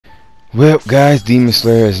Well, guys, Demon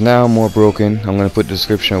Slayer is now more broken. I'm gonna put the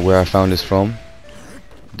description of where I found this from.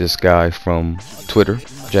 This guy from Twitter,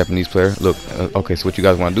 Japanese player. Look, okay, so what you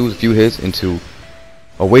guys want to do is a few hits into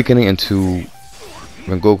Awakening into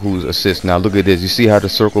Rengoku's assist. Now look at this. You see how the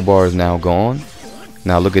circle bar is now gone?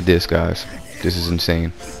 Now look at this, guys. This is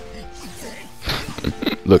insane.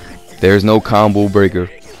 Look, there's no combo breaker.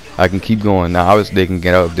 I can keep going. Now obviously they can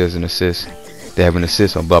get out if there's an assist. They have an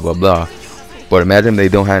assist on blah blah blah. But imagine they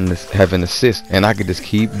don't have an assist, and I could just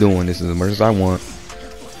keep doing this as much as I want.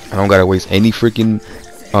 I don't gotta waste any freaking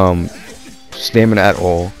stamina at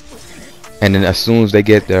all. And then as soon as they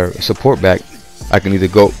get their support back, I can either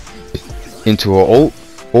go into an ult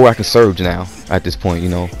or I can surge now at this point, you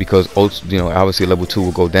know, because ults, you know, obviously level 2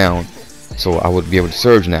 will go down, so I would be able to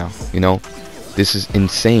surge now, you know. This is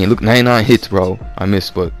insane. Look, 99 hits, bro. I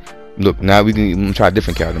missed, but look, now we can try a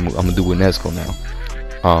different character. I'm gonna do with Nezuko now.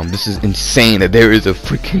 This is insane that there is a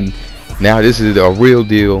freaking, now this is a real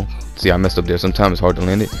deal. See, I messed up there. Sometimes it's hard to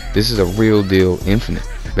land it. This is a real deal infinite,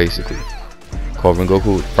 basically. Called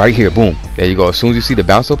Rengoku right here. Boom. There you go. As soon as you see the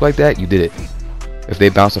bounce up like that, you did it. If they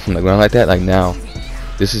bounce up from the ground like that, like now,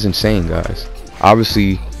 this is insane, guys.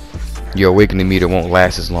 Obviously, your awakening meter won't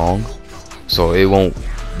last as long, so it won't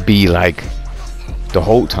be like the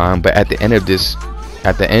whole time. But at the end of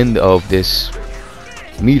this,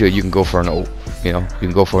 meter, you can go for an ult. You know, you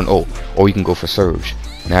can go for an ult, or you can go for surge.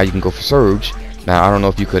 Now you can go for surge. Now I don't know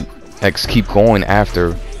if you could keep going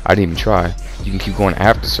after. I didn't even try. You can keep going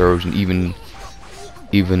after surge and even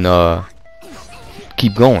keep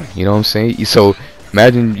going. You know what I'm saying? So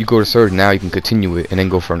imagine you go to surge, now you can continue it and then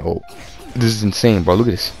go for an ult. This is insane, bro. Look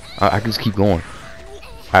at this. I can just keep going.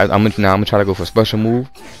 I'm gonna try to go for a special move,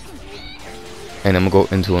 and I'm gonna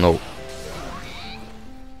go into an ult.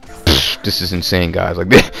 This is insane, guys. Like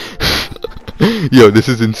this. Yo, this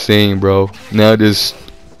is insane, bro. Now there's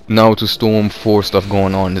Naruto Storm 4 stuff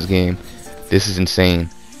going on in this game. This is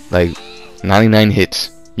insane. Like 99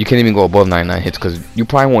 hits. You can't even go above 99 hits because you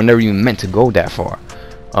probably weren't never even meant to go that far.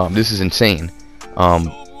 This is insane.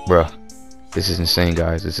 Bruh. This is insane,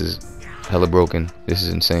 guys. This is hella broken. This is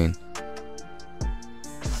insane.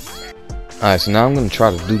 Alright, so now I'm gonna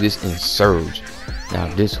try to do this in surge. Now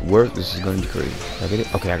if this works, this is gonna be crazy. Did I get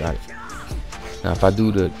it? Okay, I got it. Now if I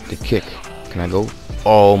do the kick, can I go?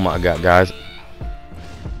 Oh my god, guys.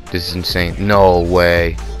 This is insane. No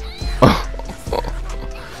way.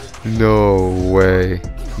 No way.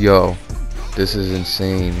 Yo, this is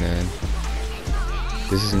insane, man.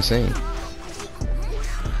 This is insane.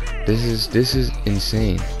 This is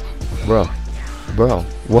insane. Bro,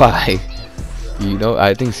 why? You know,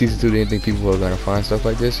 I think season 2 didn't think people were gonna find stuff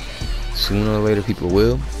like this. Sooner or later people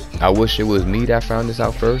will. I wish it was me that found this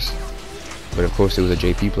out first, but of course it was a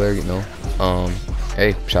JP player, you know.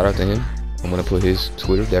 Hey, shout out to him. I'm gonna put his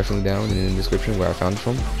Twitter definitely down in the description where I found it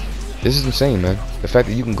from. This is insane, man. The fact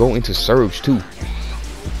that you can go into surge too,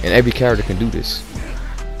 and every character can do this.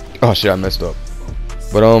 Oh shit, I messed up.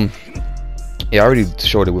 But yeah, I already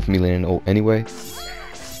showed it with me landing anyway.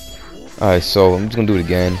 Alright, so I'm just gonna do it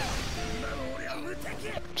again.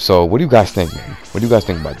 So what do you guys think, man? What do you guys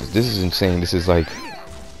think about this? This is insane. This is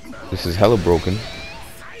hella broken.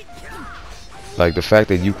 Like the fact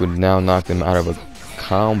that you could now knock them out of a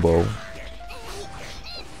combo.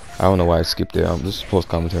 I don't know why I skipped it. This is post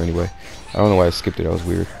commentary anyway. I don't know why I skipped it. That was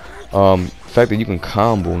weird. The fact that you can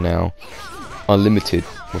combo now, unlimited,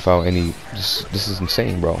 without any. This is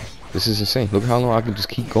insane, bro. This is insane. Look how long I can just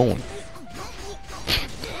keep going.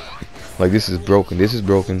 Like this is broken. This is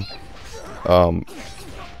broken.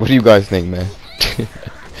 What do you guys think, man?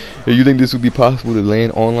 You think this would be possible to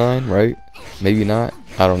land online, right? Maybe not.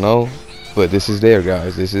 I don't know. But this is there,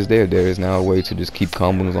 guys. This is there. There is now a way to just keep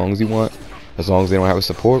comboing as long as you want, as long as they don't have a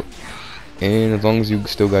support, and as long as you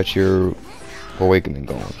still got your awakening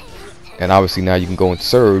going. And obviously now you can go into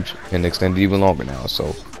surge and extend it even longer now.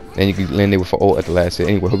 So then you can land it with an ult at the last hit.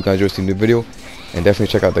 Anyway, hope you guys enjoyed seeing the video, and definitely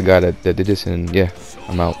check out the guy that did this. And yeah,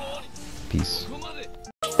 I'm out. Peace.